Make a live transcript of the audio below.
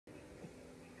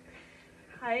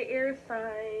Hi air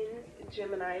signs,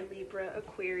 Gemini, Libra,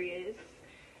 Aquarius.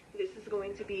 This is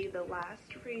going to be the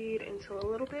last read until a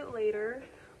little bit later.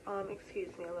 Excuse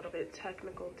me, a little bit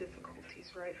technical difficulties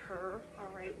right here.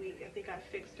 All right, I think I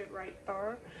fixed it right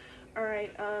there. All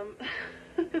right,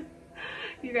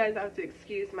 you guys have to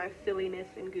excuse my silliness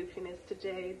and goofiness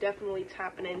today. Definitely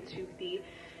tapping into the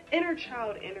inner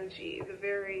child energy, the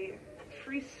very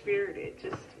free-spirited,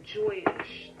 just joyous,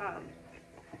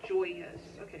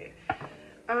 okay.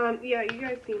 Yeah, you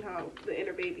guys seen how the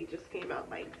inner baby just came out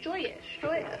like joyous,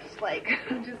 like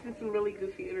just in some really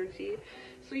goofy energy.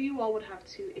 So you all would have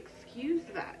to excuse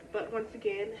that. But once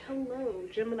again, hello,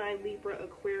 Gemini, Libra,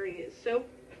 Aquarius. So,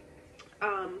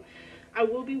 I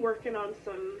will be working on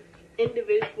some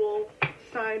individual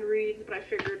sign reads, but I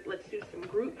figured let's do some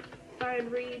group sign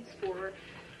reads for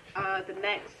the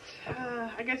next,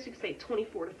 I guess you could say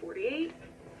 24 to 48.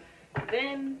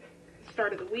 Then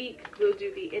start of the week, we'll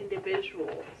do the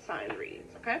individual sign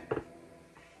reads, okay?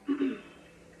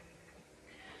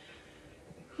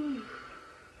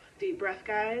 Deep breath,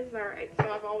 guys. All right, so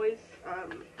I've always,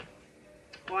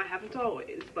 well, I haven't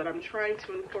always, but I'm trying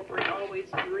to incorporate always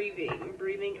breathing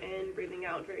in, breathing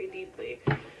out very deeply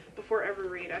before every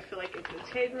read. I feel like it's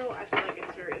integral, I feel like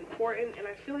it's very important, and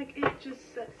I feel like it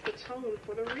just sets the tone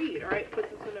for the read, all right?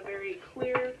 Puts us in a very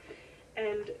clear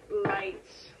and light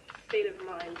state of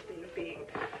mind, state of being.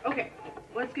 Okay,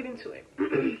 let's get into it.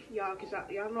 Y'all, because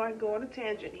y'all know I can go on a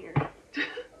tangent here.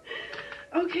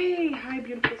 Okay, hi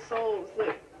beautiful souls.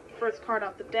 Look, first card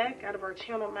out the deck, out of our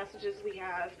channel messages, we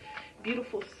have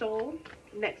beautiful soul.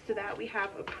 Next to that, we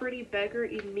have a pretty beggar.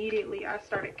 Immediately, I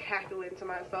started cackling to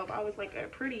myself. I was like, a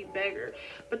pretty beggar.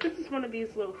 But this is one of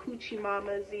these little hoochie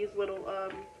mamas, these little,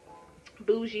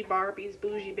 bougie Barbies,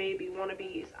 bougie baby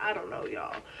wannabes, I don't know,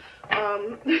 y'all,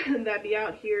 that be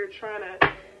out here trying to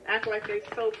act like they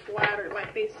so flattered,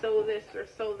 like they so this or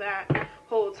so that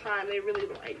whole time. They really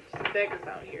like some beggars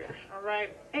out here, all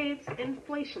right? Hey, it's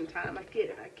inflation time. I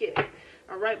get it,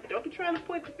 all right? But don't be trying to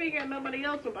point the finger at nobody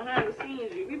else and behind the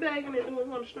scenes. You be begging and doing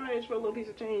something strange for a little piece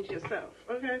of change yourself,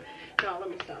 okay? No,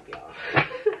 let me stop, y'all.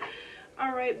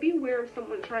 All right, beware of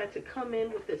someone trying to come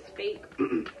in with this fake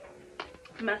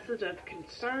message of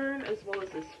concern as well as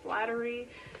this flattery.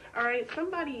 All right,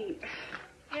 somebody,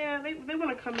 yeah, they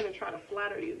want to come in and try to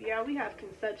flatter you. Yeah, we have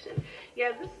conception.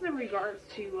 Yeah, this is in regards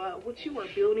to what you are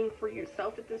building for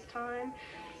yourself at this time.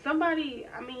 Somebody,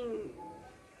 I mean,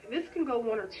 this can go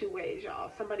one or two ways, y'all.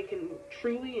 Somebody can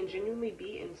truly and genuinely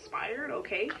be inspired,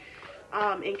 okay,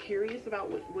 and curious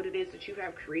about what it is that you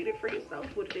have created for yourself,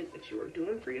 what it is that you are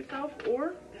doing for yourself,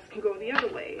 or this can go the other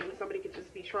way, and somebody could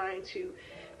just be trying to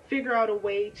figure out a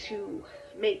way to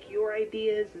make your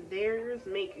ideas theirs,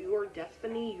 make your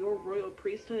destiny, your royal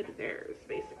priesthood theirs,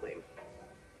 basically.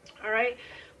 All right,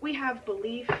 we have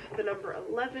belief, the number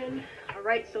 11. All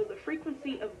right, so the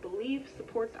frequency of belief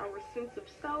supports our sense of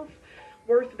self,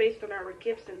 worth based on our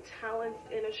gifts and talents,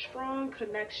 and a strong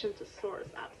connection to source.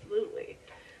 Absolutely.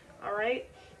 All right,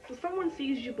 so someone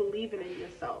sees you believing in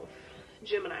yourself,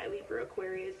 Gemini, Libra,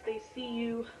 Aquarius. They see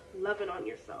you loving on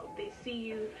yourself. They see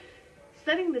you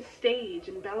setting the stage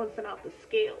and balancing out the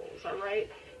scales, all right?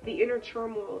 The inner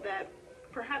turmoil that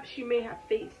perhaps you may have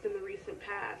faced in the recent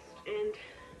past, and,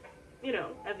 you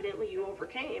know, evidently you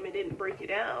overcame. It didn't break you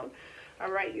down,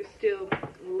 all right? You're still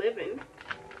living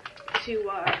to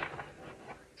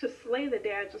slay the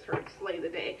day. I just heard slay the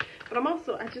day, but I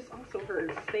just also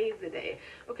heard save the day.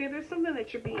 Okay, there's something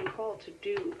that you're being called to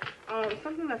do,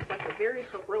 something that's like a very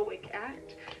heroic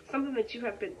act, something that you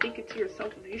have been thinking to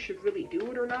yourself if you should really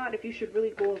do it or not, if you should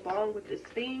really go along with this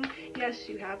thing. Yes,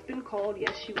 you have been called.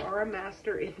 Yes, you are a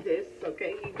master in this,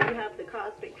 okay? You do have the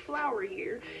cosmic flower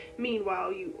here.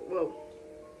 Meanwhile,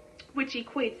 which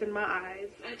equates in my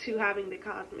eyes to having the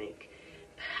cosmic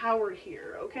power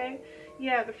here, okay?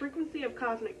 Yeah, the frequency of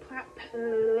cosmic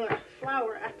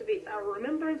flower activates our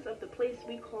remembrance of the place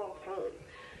we call home.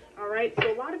 All right,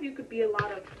 so a lot of you could be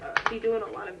doing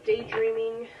a lot of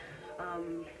daydreaming,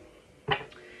 and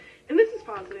this is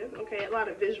positive, okay? A lot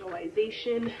of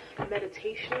visualization,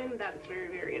 meditation. That's very,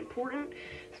 very important,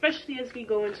 especially as we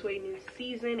go into a new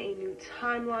season, a new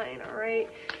timeline. All right,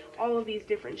 all of these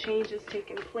different changes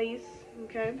taking place.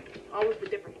 Okay, all of the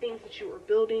different things that you are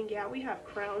building. Yeah, we have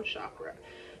crown chakra.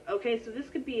 Okay, so this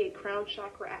could be a crown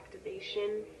chakra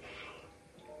activation.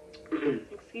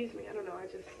 Excuse me, I don't know, I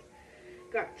just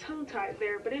got tongue-tied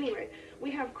there. But anyway,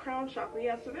 we have crown chakra.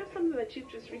 Yeah, so there's something that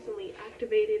you've just recently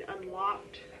activated,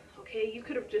 unlocked. Okay, you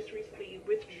could have just recently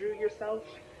withdrew yourself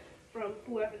from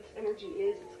whoever this energy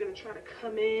is. It's going to try to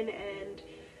come in and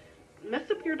mess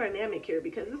up your dynamic here,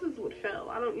 because this is what fell.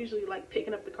 I don't usually like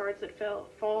picking up the cards that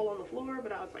fall on the floor,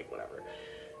 but I was like, whatever.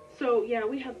 So yeah,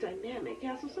 we have dynamic.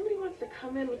 Yeah, so somebody wants to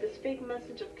come in with this fake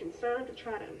message of concern to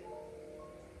try to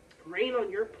rain on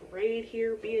your parade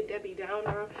here, be a Debbie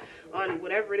Downer on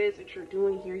whatever it is that you're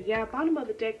doing here. Yeah, bottom of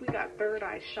the deck, we got third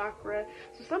eye chakra.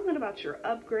 So something about your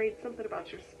upgrade, something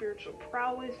about your spiritual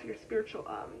prowess, your spiritual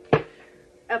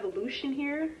evolution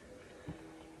here.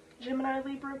 Gemini,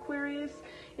 Libra, Aquarius.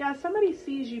 Yeah, somebody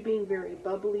sees you being very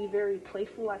bubbly, very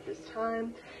playful at this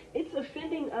time. It's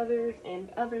offending others, and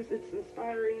others, it's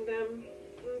inspiring them.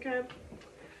 Okay?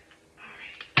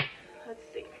 Alright. Let's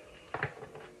see.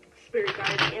 Spirit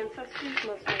guides, ancestors,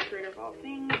 most high creator of all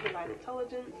things, divine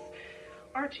intelligence.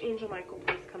 Archangel Michael,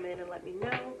 please come in and let me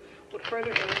know what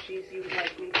further energies you would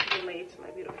like me to relay to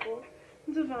my beautiful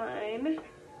divine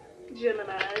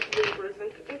Geminis, Libras,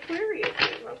 and Aquarius.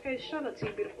 Okay, shout out to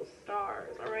you, beautiful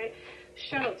stars. All right,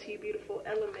 shout out to you, beautiful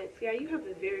elements. Yeah, you have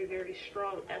a very, very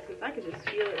strong essence. I can just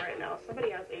feel it right now.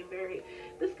 Somebody has a very,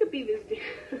 this could be this,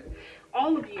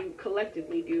 all of you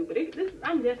collectively do, but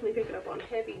I'm definitely picking up on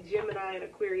heavy Gemini and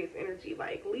Aquarius energy.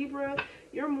 Like Libra,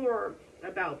 you're more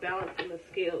about balancing the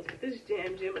scales. But this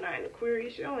damn Gemini and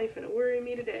Aquarius, y'all ain't finna worry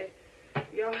me today.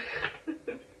 Y'all,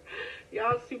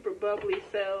 y'all super bubbly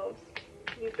selves.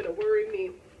 You finna worry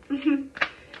me.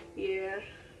 Yeah.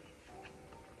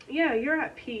 Yeah, you're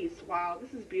at peace. Wow,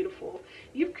 this is beautiful.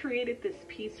 You've created this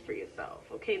peace for yourself.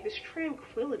 Okay, this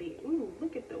tranquility. Ooh,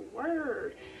 look at the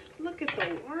word. Look at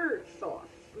the word sauce.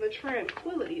 The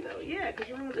tranquility, though. Yeah, because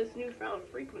you're on this newfound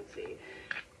frequency.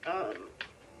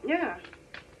 Yeah.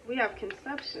 We have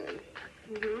conception.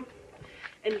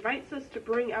 Invites us to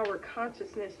bring our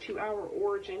consciousness to our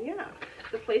origin. Yeah,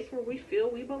 the place where we feel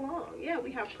we belong. Yeah,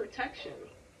 we have protection.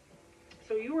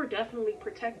 So you are definitely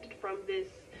protected from this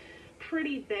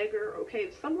pretty beggar.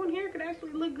 Okay, someone here could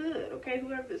actually look good. Okay,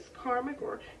 whoever this karmic,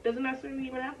 or doesn't necessarily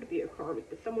even have to be a karmic,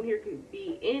 but someone here could,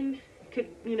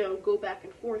 you know, go back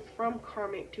and forth from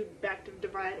karmic to back to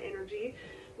divine energy,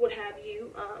 what have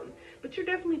you. But you're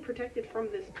definitely protected from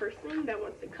this person that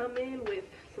wants to come in with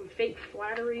some fake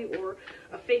flattery or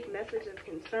a fake message of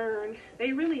concern.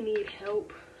 They really need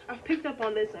help. I've picked up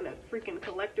on this in a freaking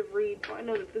collective read, so I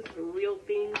know that this is a real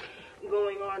thing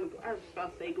going on. I was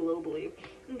about to say globally.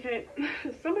 Okay,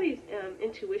 somebody's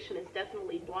intuition is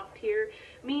definitely blocked here.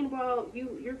 Meanwhile,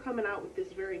 you're coming out with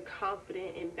this very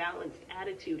confident and balanced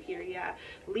attitude here. Yeah,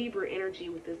 Libra energy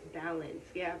with this balance.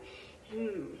 Yeah.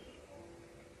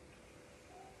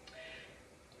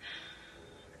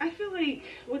 I feel like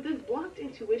with this blocked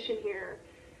intuition here,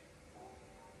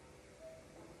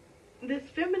 this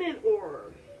feminine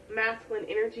or masculine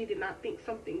energy did not think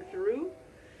something through,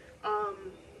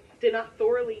 did not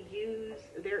thoroughly use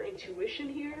their intuition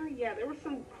here. Yeah, there were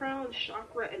some crown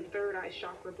chakra and third eye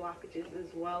chakra blockages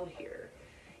as well here.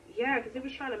 Yeah, because it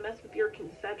was trying to mess with your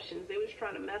conceptions. It was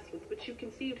trying to mess with what you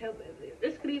conceived.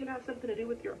 This could even have something to do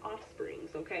with your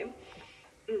offsprings, okay?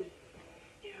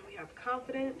 Yeah, we have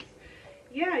confidence.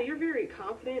 Yeah, you're very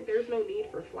confident. There's no need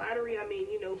for flattery. I mean,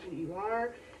 you know who you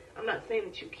are. I'm not saying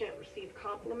that you can't receive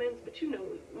compliments, but you know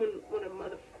when a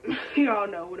mother, y'all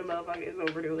know when a motherfucker is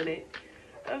overdoing it.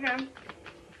 Okay.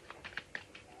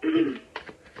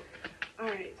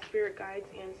 Alright, spirit guides,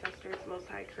 ancestors, most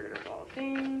high creator of all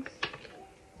things.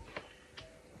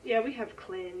 Yeah, we have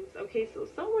cleanse. Okay, so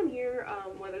someone here,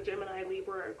 whether Gemini,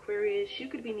 Libra, or Aquarius, you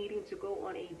could be needing to go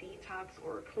on a detox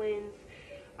or a cleanse.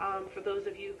 For those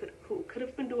of you who could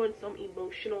have been doing some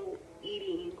emotional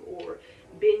eating or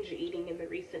binge eating in the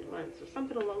recent months or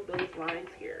something along those lines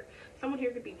here. Someone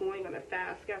here could be going on a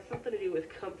fast. Got something to do with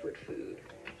comfort food.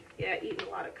 Yeah, eating a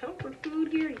lot of comfort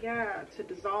food here. Yeah, to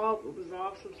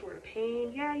resolve some sort of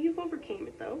pain. Yeah, you've overcame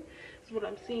it though. That's what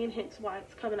I'm seeing, hence why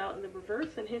it's coming out in the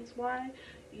reverse, and hence why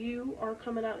you are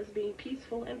coming out as being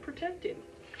peaceful and protected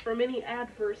from any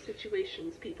adverse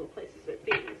situations, people, places, or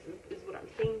things is what I'm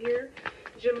seeing here.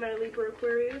 Gemini, Libra,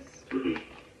 Aquarius.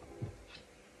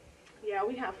 Yeah,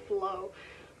 we have flow.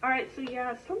 Alright, so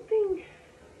yeah, something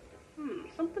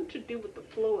to do with the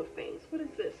flow of things. What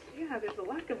is this? Yeah, there's a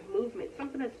lack of movement.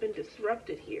 Something has been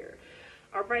disrupted here.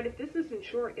 Alright, if this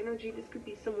isn't your energy, this could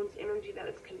be someone's energy that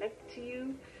is connected to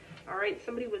you. Alright,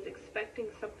 somebody was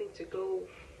expecting something to go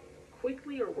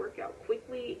quickly or work out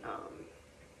quickly on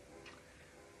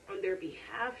their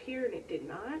behalf here, and it did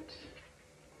not.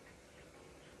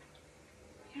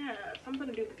 Yeah, something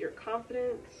to do with your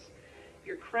confidence,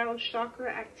 your crown chakra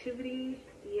activity.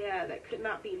 Yeah, that could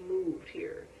not be moved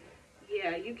here.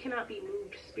 Yeah, you cannot be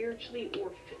moved spiritually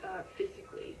or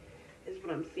physically is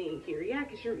what I'm seeing here. Yeah,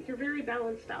 because you're very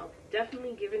balanced out.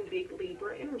 Definitely giving big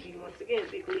Libra energy. Once again,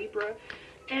 big Libra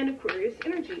and Aquarius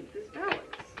energy, this balance.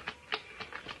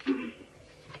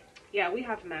 Yeah, we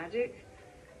have magic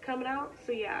coming out.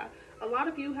 So yeah, a lot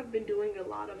of you have been doing a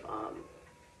lot of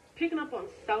picking up on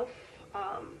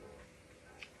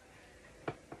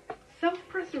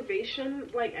self-preservation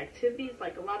like activities.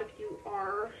 Like a lot of you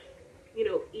are, you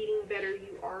know, eating better,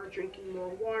 you are drinking more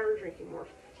water, drinking more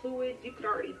fluids. You could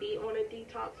already be on a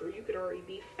detox, or you could already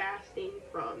be fasting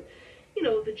from, you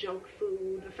know, the junk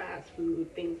food, the fast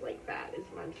food, things like that is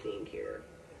what I'm seeing here.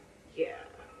 Yeah.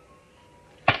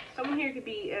 Someone here could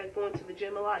be going to the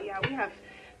gym a lot. Yeah, we have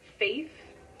faith.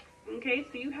 Okay,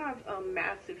 so you have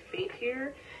massive faith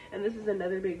here. And this is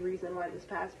another big reason why this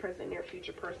past, present, near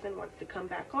future person wants to come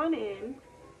back on in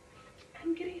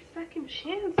and get a second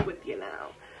chance with you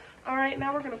now. Alright,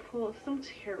 now we're going to pull some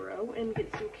tarot and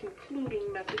get some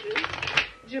concluding messages.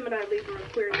 Gemini, Libra,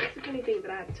 Aquarius, if anything that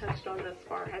I've touched on thus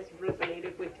far has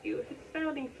resonated with you, if it's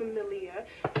sounding familiar,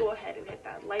 go ahead and hit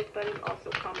that like button. Also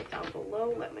comment down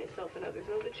below. Let myself and others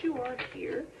know that you are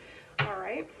here.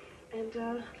 Alright, and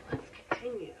let's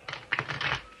continue.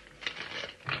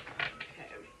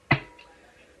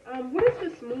 What is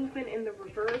this movement in the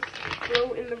reverse,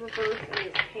 flow in the reverse, and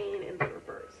this pain in the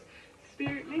reverse?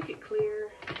 Spirit, make it clear.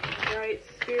 Alright,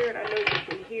 Spirit, I know you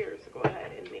can hear, so go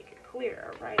ahead and make it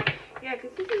clear, alright? Yeah,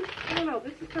 because this is, I don't know,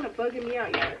 this is kind of bugging me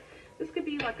out. Yeah, this could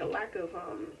be like a lack of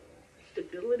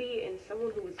stability in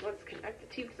someone who was once connected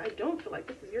to you, because I don't feel like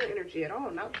this is your energy at all.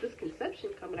 Not with this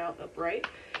conception coming out upright,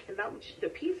 and not with the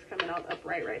peace coming out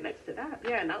upright right next to that.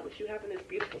 Yeah, not with you having this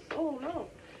beautiful soul, no.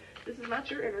 This is not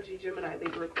your energy, Gemini,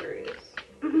 Libra, Aquarius.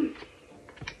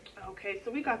 Okay, so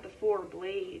we got the 4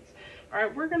 blades. All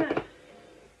right, we're going to...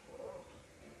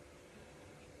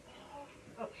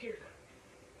 Up here.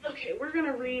 Okay, we're going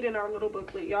to read in our little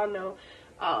booklet. Y'all know,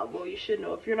 well, you should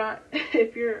know if you're not,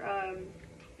 if you're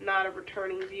not a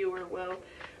returning viewer, well,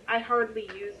 I hardly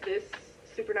use this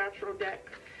supernatural deck.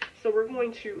 So we're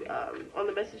going to, on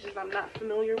the messages I'm not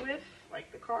familiar with,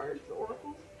 like the cards, the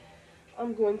oracles,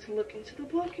 I'm going to look into the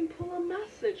book and pull a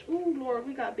message. Oh, Lord,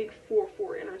 we got big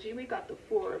 4-4 energy. We got the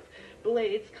 4 of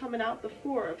blades coming out, the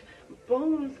 4 of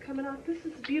bones coming out. This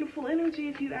is beautiful energy,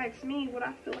 if you ask me. What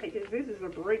I feel like is this is a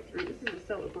breakthrough. This is a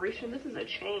celebration. This is a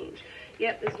change.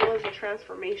 Yep, as well as a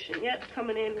transformation. Yep,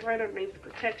 coming in right underneath the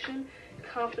protection,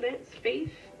 confidence,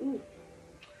 faith. Ooh.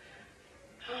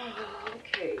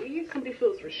 Okay, somebody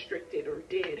feels restricted or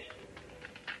dead.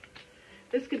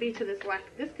 This could be to this lack.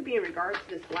 This could be in regards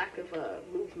to this lack of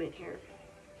movement here.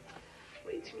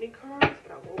 Way too many cards,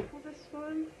 but I won't pull this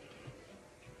one.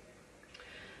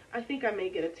 I think I may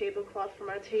get a tablecloth for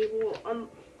my table.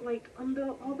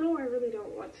 Although I really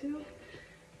don't want to,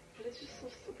 but it's just so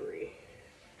slippery.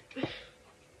 Okay,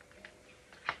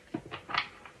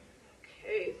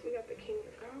 so we got the King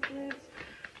of Goblins.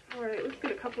 All right, let's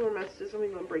get a couple more messages, and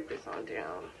we're gonna break this on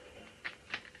down.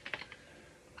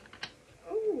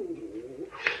 Oh.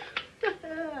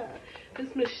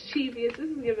 This mischievous, this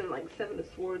is giving like 7 of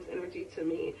Swords energy to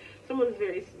me. Someone's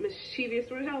very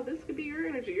mischievous, or hell, this could be your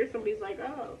energy. Or somebody's like,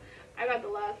 oh, I got the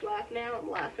last laugh now. I'm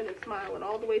laughing and smiling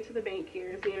all the way to the bank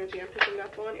here. Is the energy I'm picking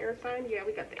up on, air sign. Yeah,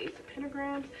 we got the Ace of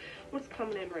Pentagrams. What's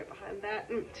coming in right behind that?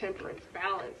 Temperance,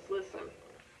 balance. Listen,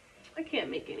 I can't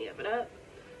make any of it up.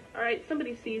 All right,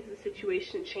 somebody sees the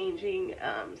situation changing.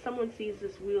 Someone sees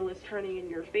this wheel is turning in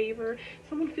your favor.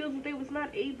 Someone feels that they was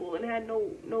not able and had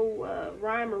no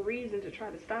rhyme or reason to try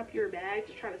to stop your bag,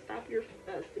 to try to stop your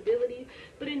stability.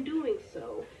 But in doing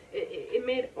so, it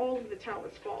made all of the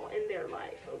towers fall in their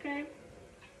life, okay?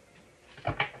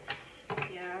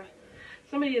 Yeah.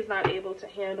 Somebody is not able to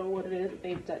handle what it is that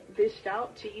they've dished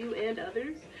out to you and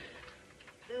others.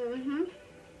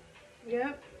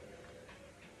 Yep.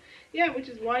 Yeah, which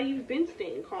is why you've been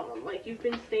staying calm. Like, you've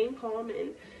been staying calm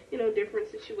in, you know,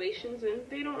 different situations, and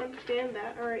they don't understand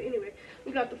that. All right, anyway,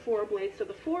 we got the 4 of Blades. So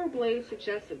the 4 of Blades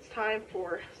suggests it's time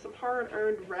for some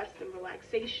hard-earned rest and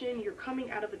relaxation. You're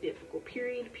coming out of a difficult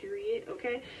period,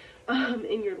 okay,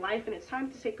 in your life, and it's time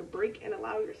to take a break and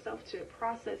allow yourself to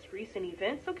process recent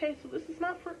events. Okay, so this is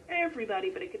not for everybody,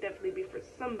 but it could definitely be for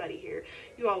somebody here.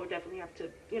 You all would definitely have to,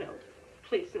 you know,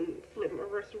 place and flip and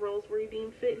reverse the roles where you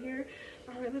deem fit here.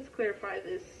 Alright, let's clarify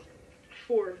this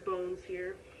 4 of Bones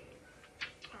here.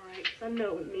 Alright, because I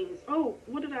know it means, oh,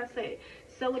 what did I say?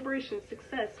 Celebration,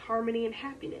 success, harmony, and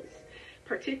happiness.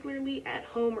 Particularly at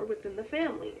home or within the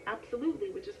family. Absolutely,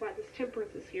 which is why this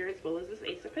Temperance is here, as well as this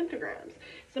Ace of Pentagrams.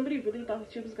 Somebody really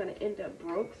thought she was going to end up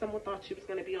broke. Someone thought she was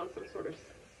going to be on some sort of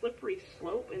slippery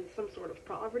slope and some sort of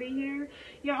poverty here.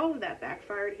 Yeah, all of that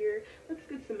backfired here. Let's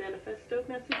get some manifesto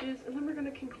messages, and then we're going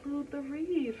to conclude the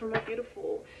read for my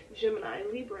beautiful Gemini,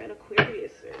 Libra, and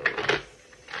Aquarius.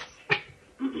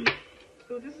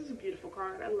 Oh, this is a beautiful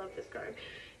card. I love this card.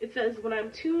 It says, when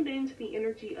I'm tuned into the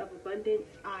energy of abundance,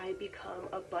 I become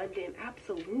abundant.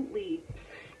 Absolutely.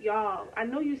 Y'all, I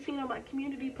know you've seen on my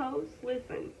community posts.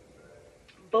 Listen,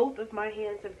 both of my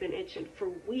hands have been itching for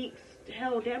weeks.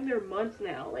 Hell, damn near months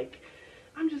now. Like,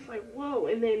 I'm just like, whoa.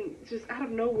 And then just out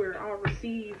of nowhere, I'll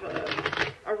receive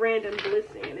a random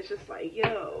blessing. And it's just like,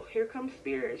 yo, here comes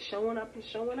spirit showing up and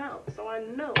showing out. So I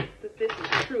know that this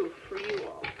is true for you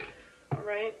all. All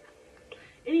right.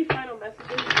 Any final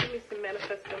messages? Give me some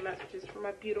manifesto messages for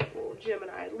my beautiful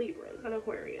Gemini, Libras, and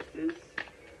Aquariuses.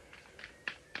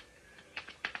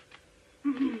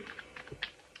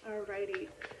 Alrighty.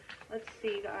 Let's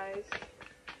see, guys.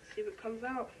 Let's see what comes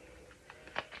out.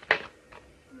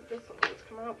 This one, let's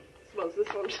come out. I suppose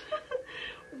this one.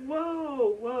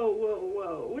 Whoa, whoa, whoa,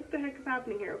 whoa. What the heck is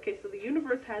happening here? Okay, so the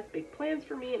universe has big plans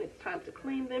for me and it's time to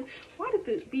claim them. Why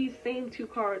did these same two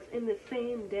cards in the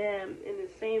same damn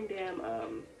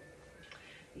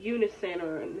unison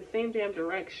or in the same damn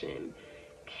direction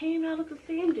came out at the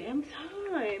same damn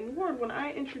time? Lord, when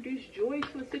I introduce joy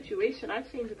to a situation, I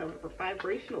change the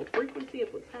vibrational frequency of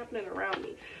what's happening around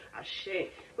me. Ashe.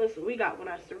 Listen, we got, when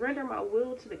I surrender my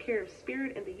will to the care of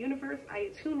spirit and the universe, I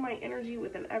attune my energy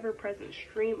with an ever-present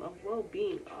stream of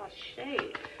well-being. Ashe.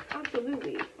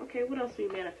 Absolutely. Okay, what else are we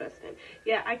manifesting?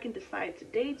 Yeah, I can decide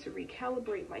today to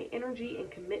recalibrate my energy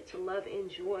and commit to love and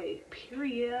joy.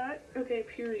 Period. Okay,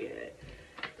 period.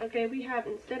 Okay, we have,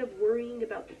 instead of worrying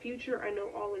about the future, I know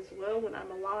all is well when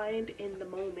I'm aligned in the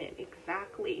moment.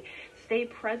 Exactly. Stay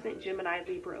present, Gemini,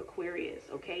 Libra, Aquarius.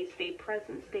 Okay, stay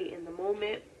present, stay in the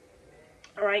moment.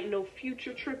 All right, no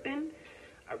future tripping.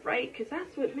 All right, because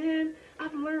that's what, man,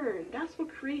 I've learned. That's what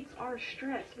creates our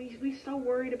stress. We so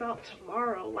worried about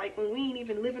tomorrow, like when we ain't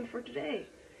even living for today.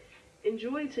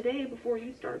 Enjoy today before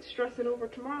you start stressing over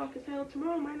tomorrow, because hell,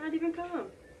 tomorrow might not even come.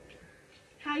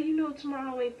 How you know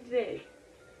tomorrow ain't the day?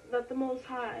 That the Most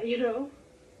High, you know,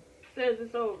 says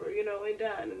it's over, you know, and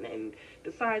done, and then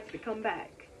decides to come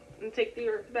back and take the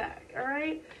earth back. All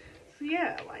right. So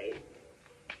yeah, like,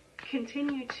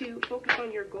 continue to focus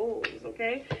on your goals.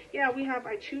 Okay. Yeah, we have,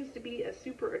 I choose to be a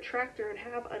super attractor and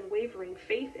have unwavering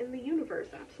faith in the universe.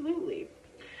 Absolutely.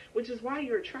 Which is why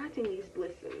you're attracting these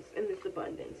blessings and this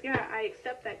abundance. Yeah, I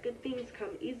accept that good things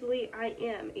come easily. I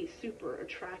am a super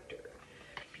attractor.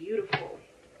 Beautiful.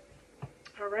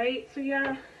 All right. So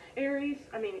yeah. Aries,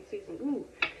 ooh,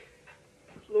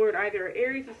 Lord, either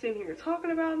Aries is sitting here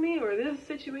talking about me, or this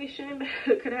situation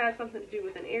could have something to do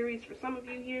with an Aries for some of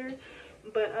you here.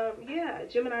 But yeah,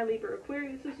 Gemini, Libra,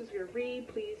 Aquarius, this is your read.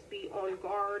 Please be on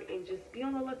guard and just be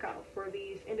on the lookout for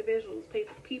these individuals,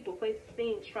 people, places,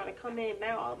 things trying to come in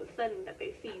now all of a sudden, that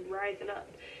they see you rising up,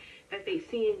 that they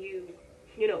seeing you,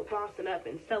 you know, bossing up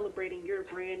and celebrating your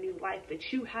brand new life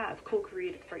that you have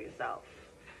co-created for yourself.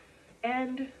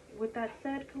 And with that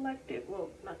said, collective,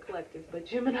 well, not collective, but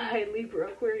Gemini,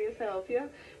 Libra, Aquarius, health, yeah?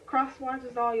 Cross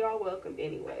watches, all y'all welcome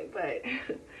anyway. But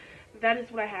that is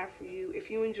what I have for you.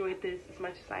 If you enjoyed this as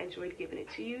much as I enjoyed giving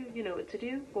it to you, you know what to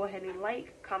do. Go ahead and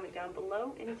like, comment down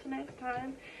below. And until next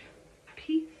time,